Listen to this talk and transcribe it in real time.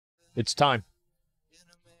It's time.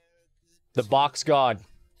 The box god.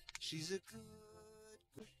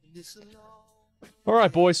 All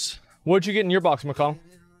right, boys. What'd you get in your box, McCall?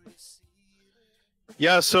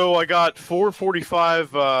 Yeah, so I got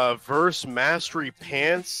 445 verse mastery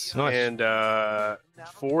pants and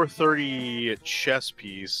 430 chess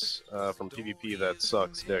piece from PvP. That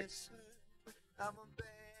sucks, dick.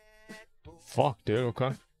 Fuck, dude.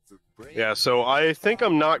 Okay. Yeah, so I think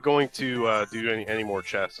I'm not going to do any more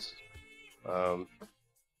chests for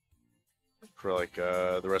like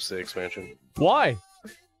the rest of the expansion. Why?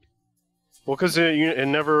 Well, because you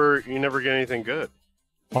never get anything good.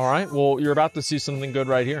 All right. Well, you're about to see something good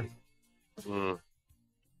right here.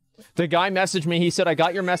 The guy messaged me. He said, I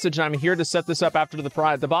got your message, and I'm here to set this up after the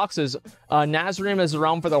prize. The box is Nazarium is a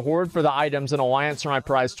realm for the Horde for the items, and Alliance for my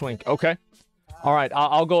prize twink. Okay. All right.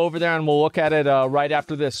 I'll go over there, and we'll look at it right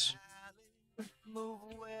after this.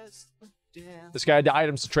 This guy had the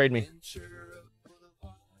items to trade me.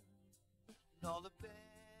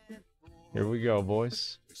 Here we go,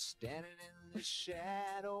 boys.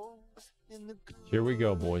 Here we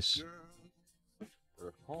go, boys.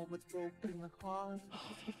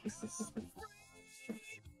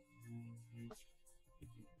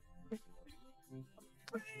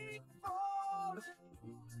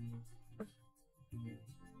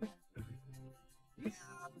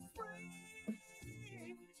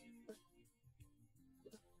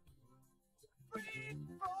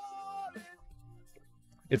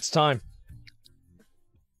 It's time.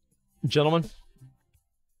 Gentlemen,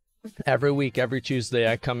 every week, every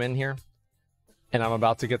Tuesday, I come in here, and I'm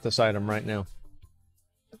about to get this item right now.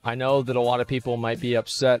 I know that a lot of people might be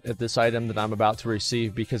upset at this item that I'm about to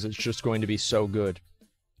receive because it's just going to be so good.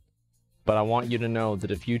 But I want you to know that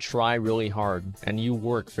if you try really hard, and you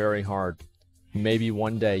work very hard, maybe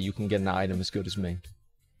one day you can get an item as good as me.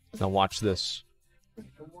 Now watch this.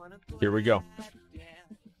 Here we go.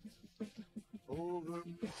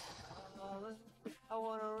 I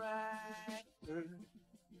wanna ride her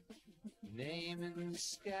name in the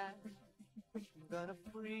sky. I'm gonna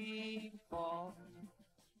free fall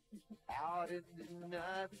out into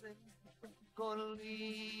nothing. Gonna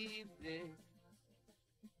leave this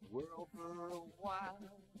world for a while.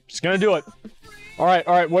 Just gonna do it. All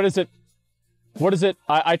right. What is it? What is it?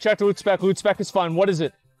 I checked loot spec. Loot spec is fine. What is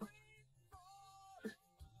it?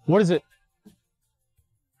 What is it?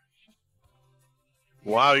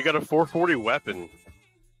 Wow, you got a 440 weapon.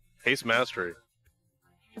 Haste mastery.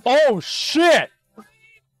 Oh, shit!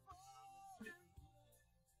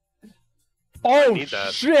 Oh,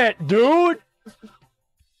 shit, dude!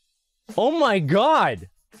 Oh my god!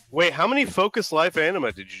 Wait, how many focus life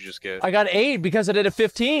anima did you just get? I got 8 because I did a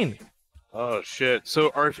 15. Oh, shit.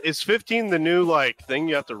 So is 15 the new, like, thing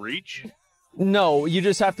you have to reach? No, you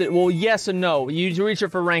just have to... Well, yes and no. You reach it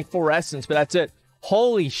for rank 4 essence, but that's it.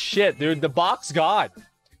 Holy shit, dude. The box god.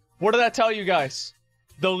 What did I tell you guys?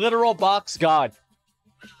 The literal box god.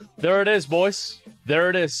 There it is, boys.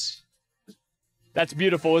 There it is. That's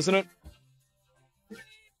beautiful, isn't it?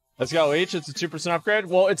 Let's go, H. It's a 2% upgrade.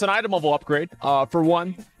 Well, it's an item level upgrade, for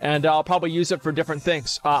one. And I'll probably use it for different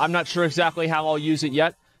things. I'm not sure exactly how I'll use it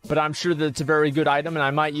yet. But I'm sure that it's a very good item. And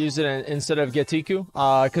I might use it instead of Getiku.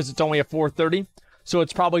 Because it's only a 430. So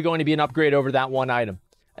it's probably going to be an upgrade over that one item.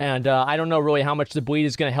 And I don't know really how much the bleed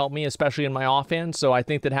is going to help me, especially in my offhand. So I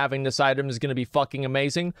think that having this item is going to be fucking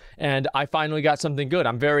amazing. And I finally got something good.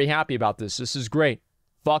 I'm very happy about this. This is great.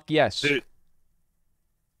 Fuck yes. Dude,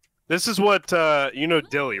 this is what, you know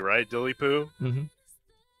Dilly, right? Dilly Poo?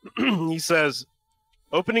 Mm-hmm. He says,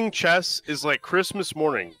 opening chests is like Christmas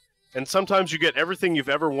morning. And sometimes you get everything you've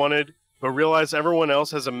ever wanted, but realize everyone else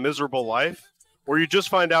has a miserable life. Or you just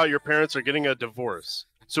find out your parents are getting a divorce.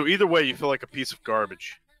 So either way, you feel like a piece of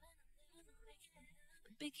garbage.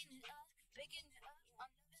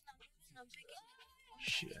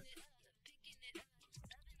 Shit.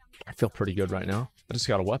 I feel pretty good right now. I just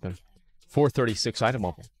got a weapon. 436 item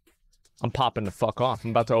level. I'm popping the fuck off.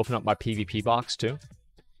 I'm about to open up my PvP box, too.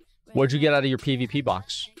 What'd you get out of your PvP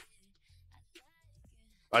box?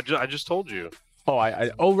 I just told you. Oh,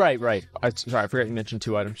 oh, right. Sorry, I forgot you mentioned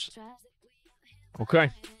 2 items.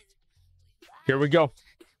 Okay. Here we go.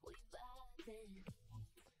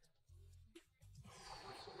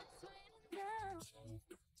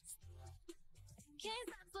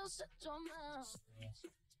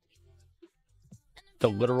 The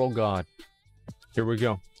literal god. Here we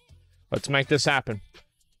go. Let's make this happen.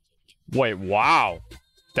 Wait, wow.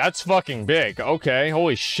 That's fucking big. Okay,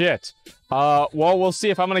 holy shit. Well, we'll see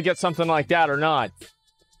if I'm gonna get something like that or not.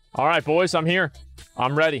 Alright, boys, I'm here.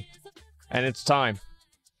 I'm ready. And it's time.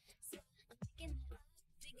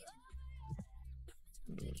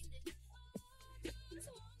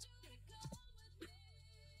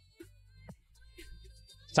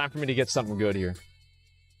 It's time for me to get something good here.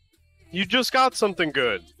 You just got something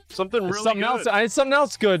good. Something really Something good. else. I need something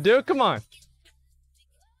else good, dude. Come on.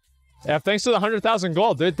 Yeah, thanks to the 100,000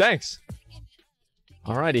 gold, dude. Thanks.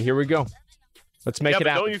 Alrighty, here we go. Let's make it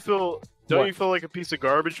happen. Don't you feel like a piece of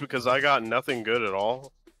garbage because I got nothing good at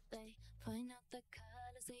all?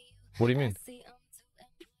 What do you mean?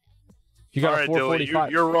 You got All right, a 445.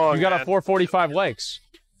 Dylan, you're wrong. You got man. a 445 legs.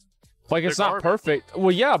 Like it's They're not perfect.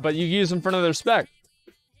 Well, yeah, but you use them for another spec.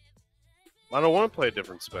 I don't want to play a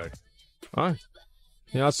different spec. All right.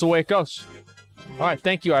 Yeah, that's the way it goes. All right,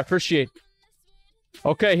 thank you. I appreciate it.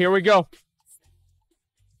 Okay, here we go.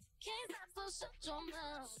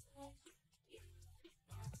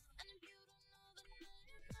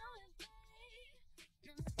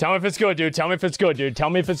 Tell me if it's good, dude. Tell me if it's good, dude. Tell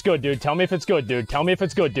me if it's good, dude. Tell me if it's good, dude. Tell me if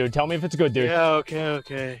it's good, dude. Tell me if it's good, dude. Yeah,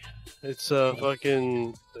 okay. It's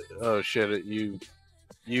fucking. Oh shit!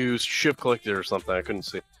 You shift clicked it or something. I couldn't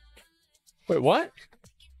see. Wait, what?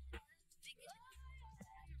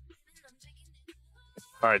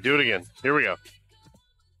 All right, do it again. Here we go.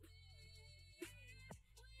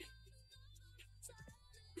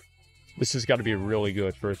 This has got to be really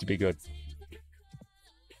good for it to be good.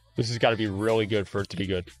 This has got to be really good for it to be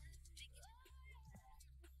good.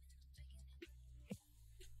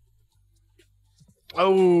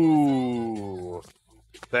 Oh,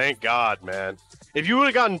 thank God, man. If you would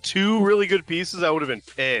have gotten 2 really good pieces, I would have been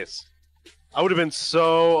pissed. I would have been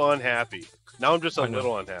so unhappy. Now I'm just a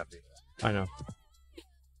little unhappy. I know.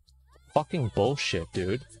 Fucking bullshit,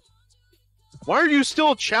 dude. Why are you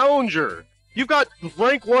still Challenger? You've got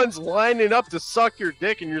rank 1s lining up to suck your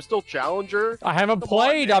dick and you're still Challenger? I haven't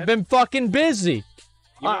played. I've been fucking busy.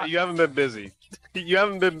 You haven't been busy. You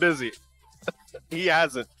haven't been busy. He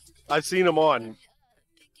hasn't. I've seen him on.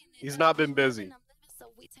 He's not been busy.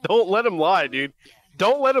 Don't let him lie, dude.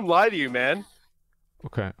 Don't let him lie to you, man.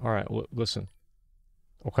 Okay, all right, listen.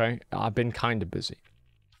 Okay, I've been kind of busy.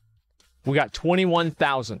 We got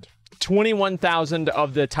 21,000. 21,000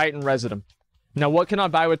 of the Titan Resident. Now, what can I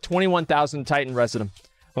buy with 21,000 Titan Resident?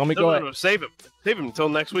 Let me go ahead. No, save him. Save him until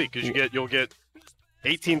next week, because you'll get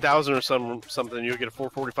 18,000 or something. You'll get a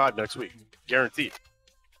 445 next week, guaranteed.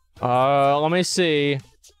 Let me see.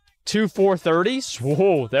 2 430s.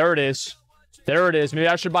 Whoa, there it is. There it is. Maybe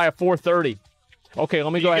I should buy a 430. Okay,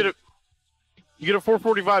 let me go ahead. You get a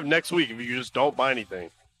 445 next week if you just don't buy anything.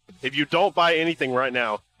 If you don't buy anything right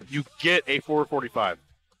now, you get a 445.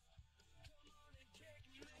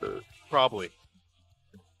 Probably.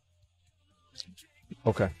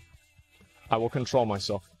 Okay. I will control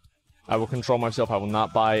myself. I will control myself. I will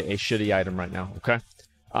not buy a shitty item right now, okay?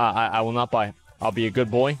 I will not buy it. I'll be a good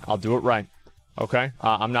boy. I'll do it right, okay?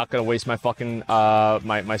 I'm not going to waste my fucking,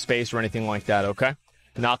 my space or anything like that, okay?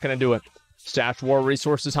 Not going to do it. Stash war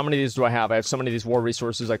resources. How many of these do I have? I have so many of these war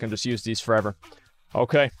resources. I can just use these forever.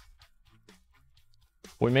 Okay.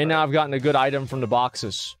 We may not have gotten a good item from the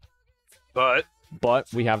boxes. But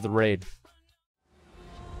we have the raid.